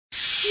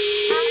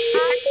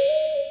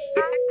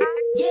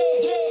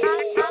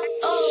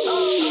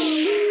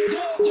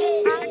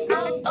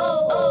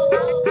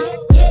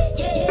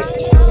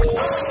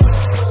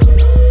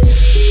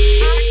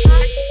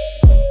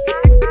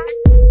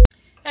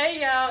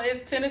y'all,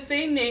 it's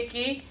Tennessee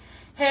Nikki.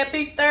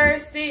 Happy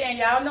Thursday, and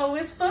y'all know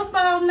it's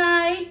football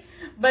night.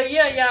 But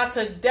yeah, y'all,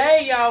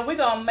 today, y'all, we're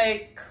gonna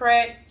make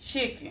cracked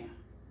chicken.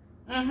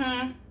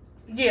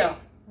 Yeah,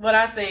 what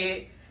I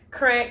said,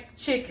 cracked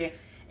chicken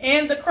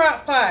in the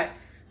crock pot.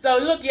 So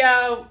look,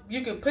 y'all,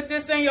 you can put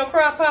this in your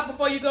crock pot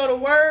before you go to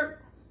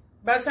work.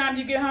 By the time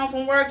you get home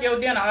from work, your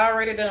dinner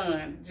already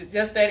done.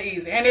 Just that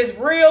easy. And it's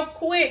real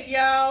quick,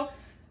 y'all.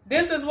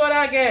 This is what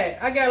I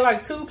got. I got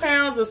like 2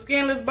 pounds of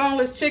skinless,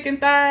 boneless chicken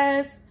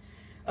thighs.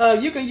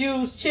 You can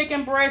use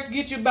chicken breasts.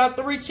 Get you about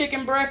 3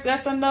 chicken breasts.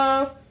 That's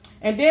enough.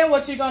 And then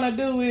what you're going to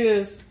do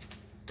is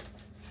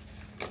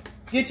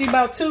get you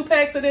about 2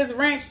 packs of this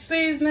ranch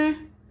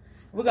seasoning.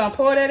 We're going to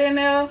pour that in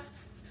there.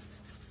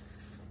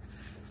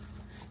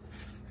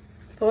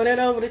 Pour that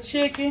over the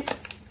chicken.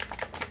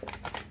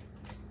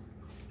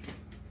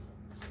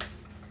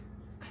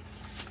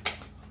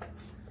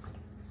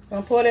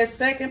 Gonna pour that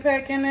second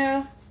pack in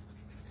there.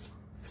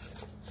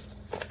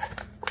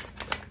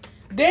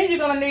 Then you're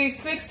gonna need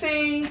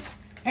 16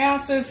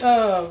 ounces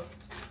of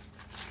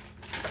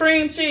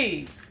cream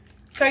cheese.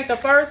 Take the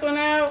first one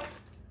out,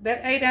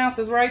 that 8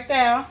 ounces right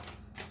there,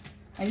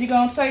 and you're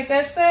gonna take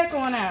that second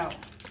one out.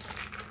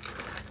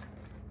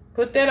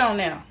 Put that on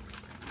there.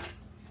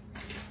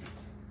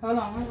 Hold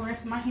on, I'm gonna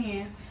rinse my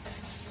hands.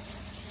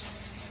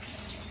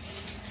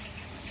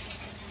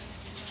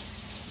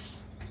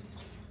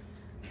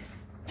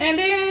 And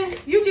then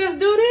you just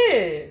do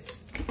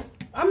this.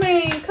 I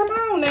mean, come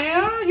on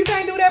now. You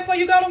can't do that before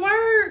you go to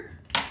work.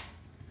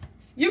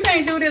 You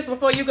can't do this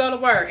before you go to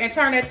work and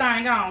turn that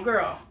thing on,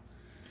 girl.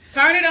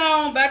 Turn it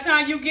on. By the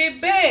time you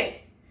get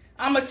back,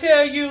 I'm going to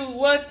tell you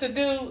what to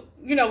do.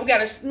 You know, we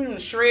got to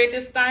shred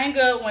this thing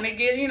up when it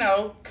get, you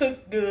know,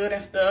 cooked good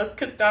and stuff.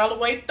 Cooked all the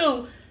way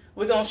through.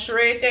 We're going to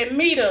shred that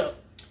meat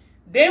up.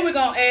 Then we're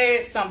going to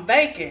add some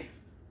bacon.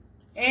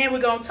 And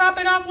we're going to top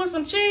it off with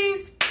some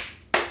cheese.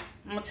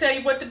 I'm going to tell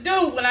you what to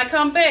do when I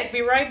come back.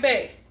 Be right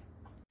back.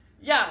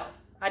 Y'all,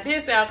 I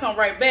did say I'll come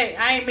right back.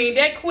 I ain't mean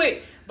that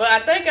quick. But I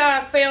think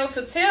I failed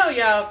to tell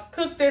y'all,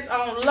 cook this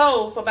on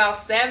low for about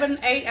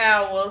 7-8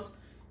 hours.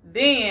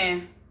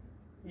 Then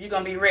you're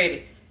going to be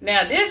ready.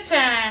 Now this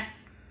time,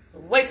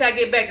 wait till I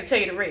get back to tell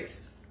you the rest.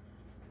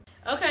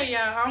 Okay,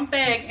 y'all, I'm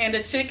back and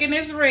the chicken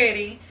is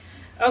ready.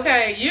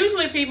 Okay,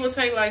 usually people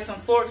take like some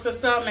forks or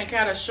something and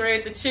kind of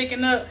shred the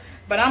chicken up.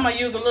 But I'm going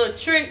to use a little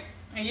trick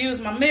and use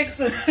my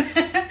mixer.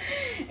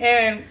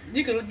 And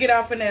you can get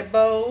off in that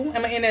bowl,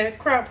 in that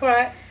crock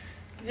pot.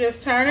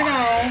 Just turn it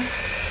on,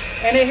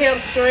 and it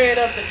helps shred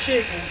up the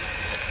chicken.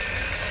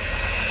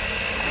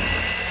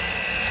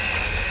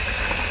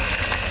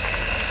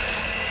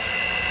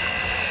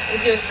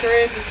 It just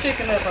shreds the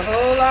chicken up a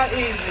whole lot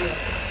easier.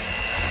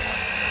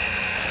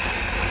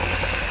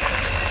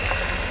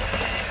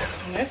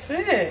 And that's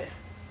it.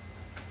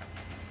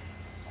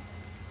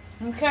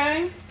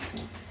 Okay?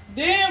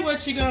 Then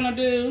what you're gonna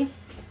do,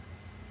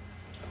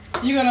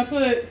 you're gonna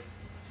put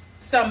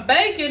some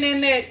bacon in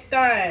that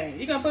thing.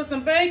 You're gonna put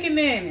some bacon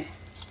in it.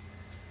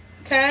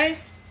 Okay?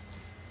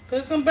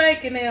 Put some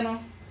bacon in them.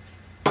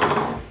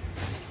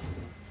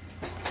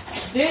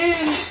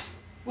 Then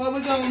what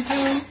we're gonna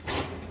do,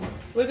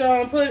 we're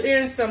gonna put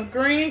in some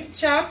green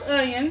chopped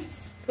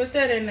onions. Put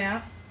that in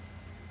there.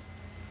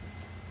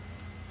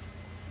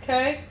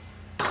 Okay?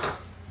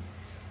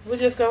 We're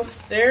just gonna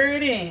stir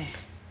it in.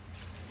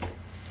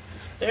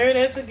 Stir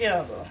that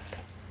together.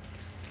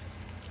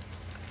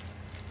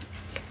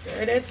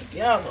 Stir that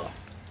together.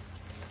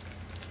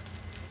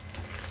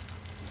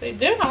 See,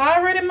 dinner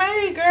already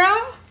made,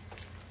 girl.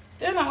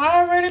 Dinner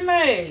already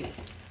made.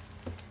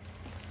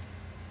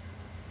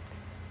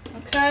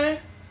 Okay?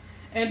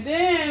 And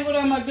then what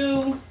I'm going to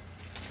do,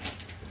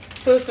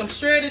 put some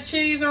shredded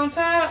cheese on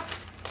top.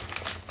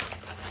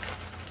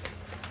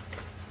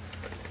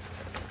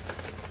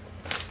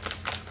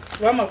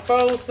 Well, I'm going to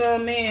fold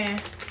some in.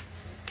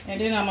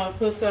 And then I'm going to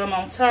put some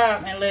on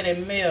top and let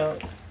it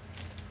melt.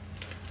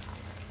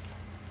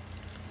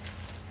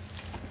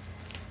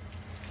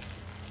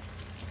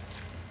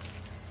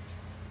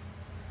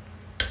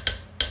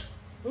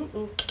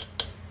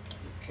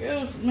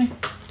 Excuse me.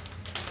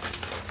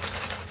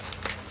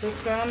 Put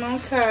some on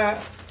top.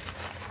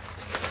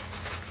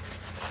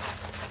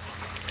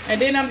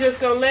 And then I'm just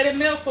going to let it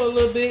melt for a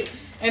little bit.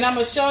 And I'm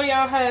going to show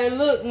y'all how it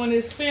look when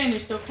it's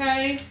finished,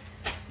 okay?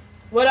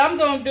 What I'm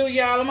going to do,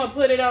 y'all, I'm going to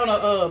put it on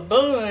a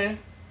bun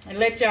and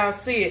let y'all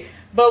see it.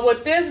 But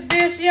with this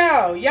dish,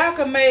 y'all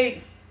can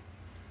make,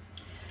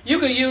 you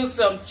can use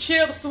some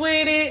chips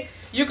with it.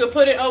 You can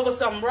put it over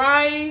some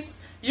rice.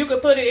 You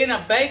could put it in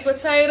a baked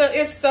potato.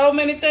 It's so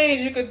many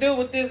things you could do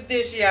with this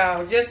dish,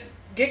 y'all. Just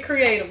get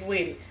creative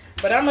with it.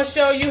 But I'm going to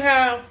show you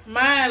how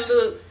mine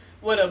look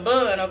with a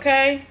bun,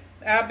 okay?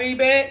 I'll be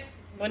back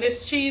when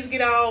this cheese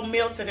get all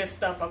melted and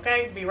stuff,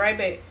 okay? Be right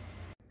back.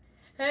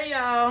 Hey,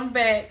 y'all, I'm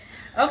back.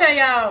 Okay,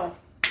 y'all,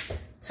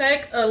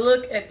 take a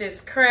look at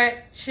this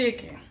cracked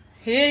chicken.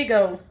 Here you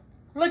go.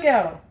 Look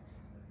at her.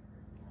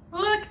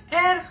 Look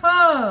at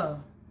her.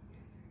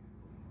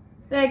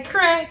 That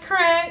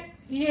crack.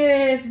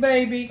 Yes,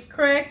 baby.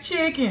 Cracked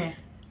chicken.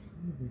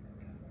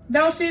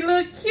 Don't she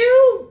look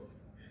cute?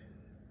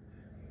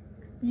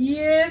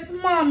 Yes,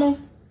 mama.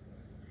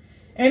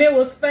 And it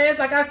was fast.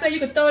 Like I said, you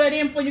can throw that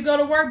in before you go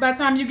to work. By the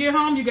time you get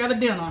home, you got a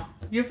dinner.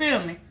 You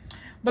feel me?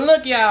 But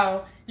look,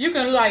 y'all, you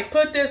can like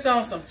put this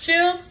on some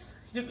chips.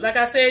 Like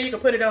I said, you can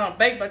put it on a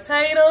baked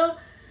potato.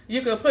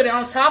 You can put it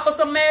on top of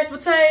some mashed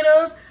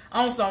potatoes,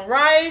 on some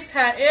rice.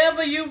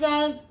 However you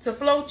want to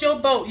float your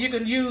boat, you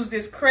can use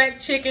this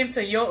cracked chicken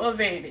to your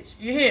advantage.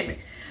 You hear me?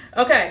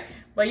 Okay,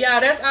 but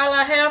y'all, that's all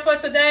I have for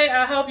today.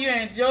 I hope you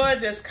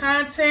enjoyed this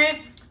content.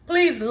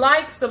 Please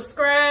like,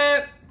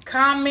 subscribe,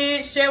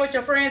 comment, share with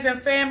your friends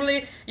and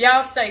family.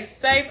 Y'all stay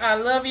safe. I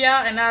love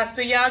y'all, and I'll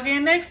see y'all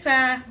again next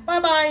time.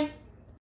 Bye-bye.